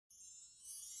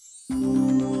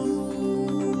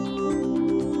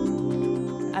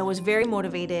was very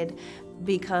motivated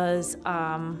because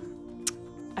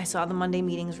I saw the Monday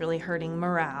meetings really hurting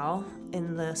morale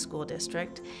in the school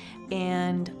district,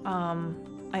 and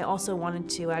I also wanted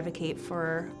to advocate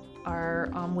for our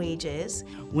wages.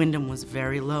 Wyndham was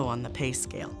very low on the pay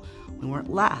scale. We weren't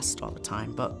last all the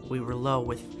time, but we were low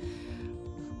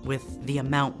with the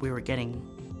amount we were getting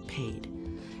paid.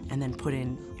 And then put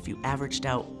in, if you averaged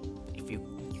out,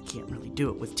 you can't really do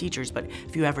it with teachers, but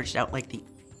if you averaged out like the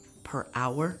per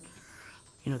hour,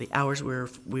 you know, the hours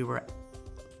we were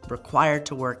required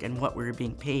to work and what we were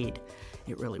being paid,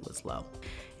 it really was low.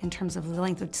 In terms of the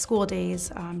length of school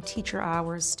days, teacher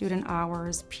hours, student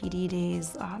hours, PD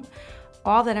days,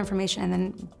 all that information, and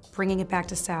then bringing it back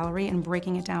to salary and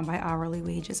breaking it down by hourly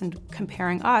wages and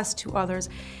comparing us to others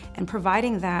and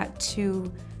providing that to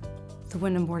the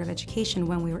Wyndham Board of Education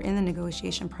when we were in the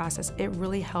negotiation process. It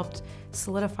really helped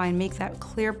solidify and make that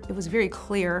clear. It was very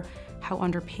clear how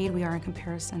underpaid we are in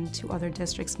comparison to other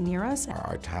districts near us.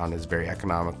 Our town is very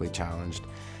economically challenged,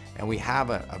 and we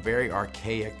have a very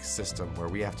archaic system where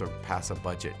we have to pass a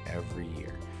budget every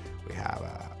year. We have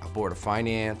a Board of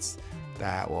Finance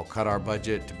that will cut our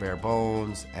budget to bare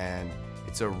bones, and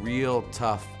it's a real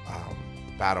tough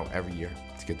battle every year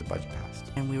to get the budget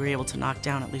passed. And we were able to knock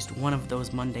down at least one of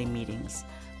those Monday meetings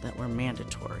that were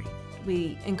mandatory.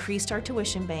 We increased our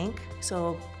tuition bank,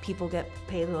 so people get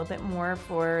paid a little bit more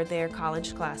for their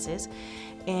college classes,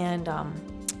 and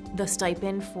the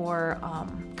stipend for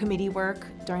committee work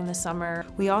during the summer.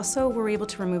 We also were able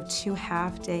to remove 2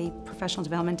 half-day professional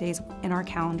development days in our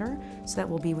calendar, so that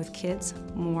we'll be with kids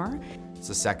more. It's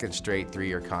the second straight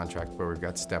 3-year contract where we've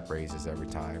got step raises every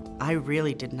time. I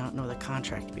really did not know the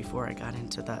contract before I got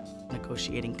into the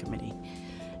negotiating committee,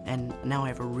 and now I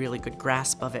have a really good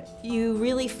grasp of it. You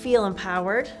really feel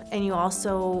empowered, and you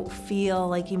also feel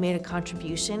like you made a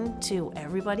contribution to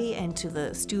everybody and to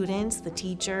the students, the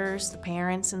teachers, the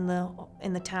parents in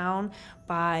the town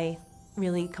by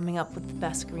really coming up with the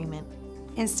best agreement.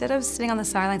 Instead of sitting on the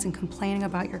sidelines and complaining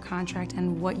about your contract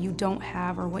and what you don't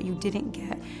have or what you didn't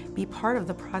get, be part of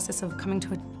the process of coming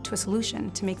to a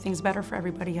solution to make things better for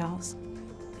everybody else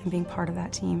and being part of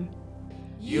that team.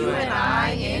 You and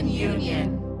I in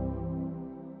union.